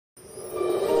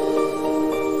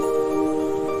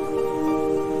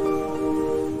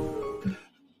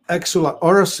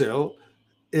AuraSil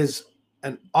is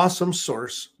an awesome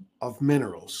source of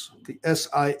minerals. The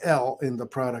SIL in the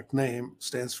product name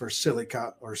stands for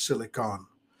silica or silicon.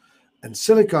 And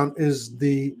silicon is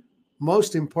the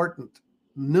most important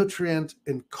nutrient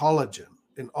in collagen,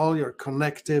 in all your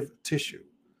connective tissue.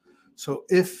 So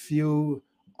if you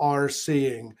are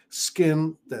seeing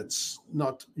skin that's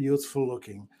not youthful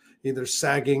looking, either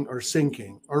sagging or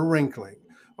sinking or wrinkling,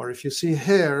 or if you see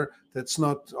hair that's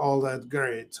not all that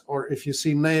great, or if you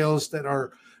see nails that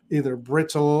are either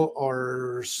brittle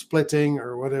or splitting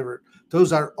or whatever,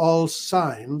 those are all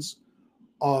signs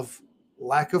of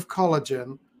lack of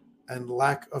collagen and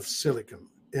lack of silicon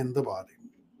in the body.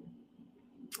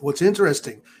 What's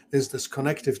interesting is this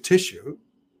connective tissue.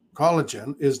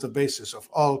 Collagen is the basis of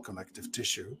all connective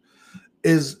tissue,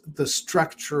 is the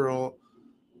structural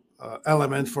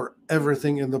element for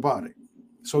everything in the body.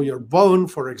 So your bone,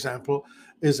 for example,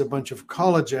 is a bunch of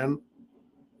collagen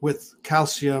with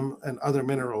calcium and other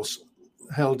minerals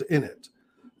held in it.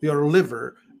 Your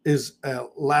liver is a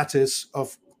lattice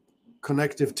of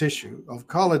connective tissue, of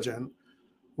collagen,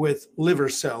 with liver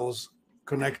cells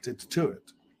connected to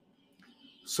it.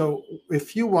 So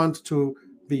if you want to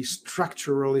be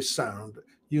structurally sound,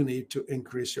 you need to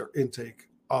increase your intake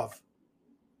of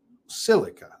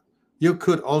silica. You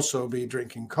could also be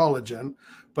drinking collagen,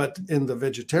 but in the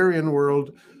vegetarian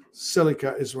world,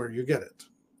 silica is where you get it.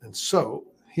 And so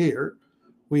here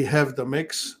we have the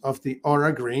mix of the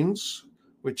Aura greens,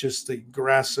 which is the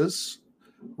grasses,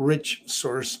 rich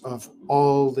source of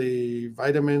all the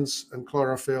vitamins and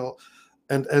chlorophyll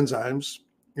and enzymes,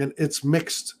 and it's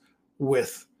mixed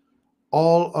with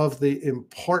all of the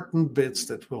important bits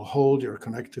that will hold your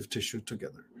connective tissue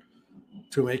together.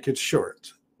 To make it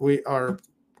short, we are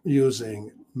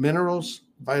using minerals,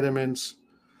 vitamins,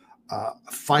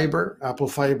 fiber, apple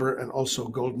fiber, and also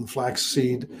golden flax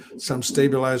seed, some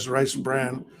stabilized rice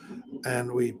bran,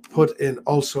 and we put in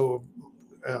also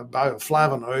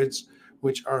bioflavonoids,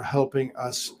 which are helping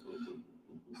us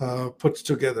put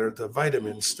together the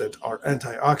vitamins that are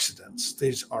antioxidants.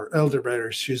 These are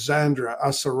elderberry, schizandra,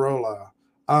 acerola,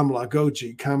 amla,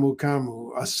 goji, camu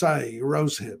camu, acai,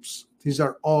 rose hips. These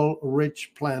are all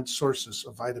rich plant sources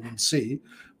of vitamin C,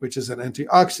 which is an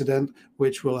antioxidant,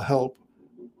 which will help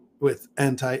with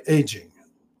anti-aging.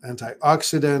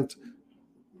 Antioxidant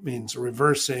means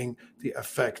reversing the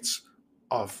effects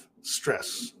of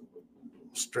stress.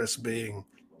 Stress being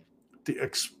the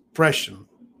expression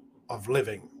of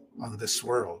living on this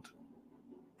world.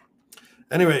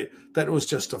 Anyway, that was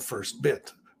just the first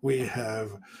bit. We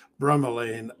have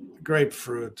bromelain,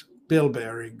 grapefruit,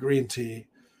 bilberry, green tea,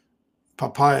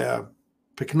 papaya,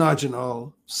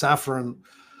 pycnogenol, saffron.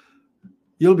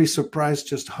 You'll be surprised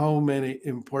just how many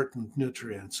important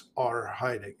nutrients are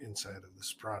hiding inside of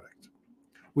this product.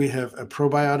 We have a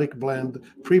probiotic blend,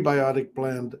 prebiotic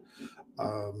blend,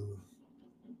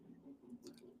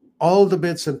 all the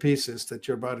bits and pieces that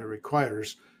your body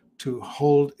requires to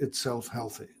hold itself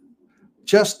healthy.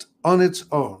 Just on its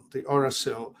own, the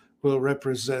AuraSil will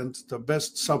represent the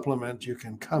best supplement you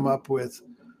can come up with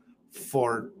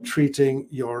for treating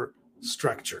your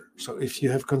structure. So if you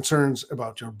have concerns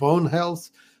about your bone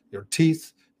health, your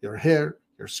teeth, your hair,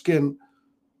 your skin,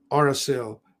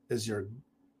 AuraSil is your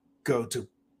go-to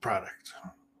product.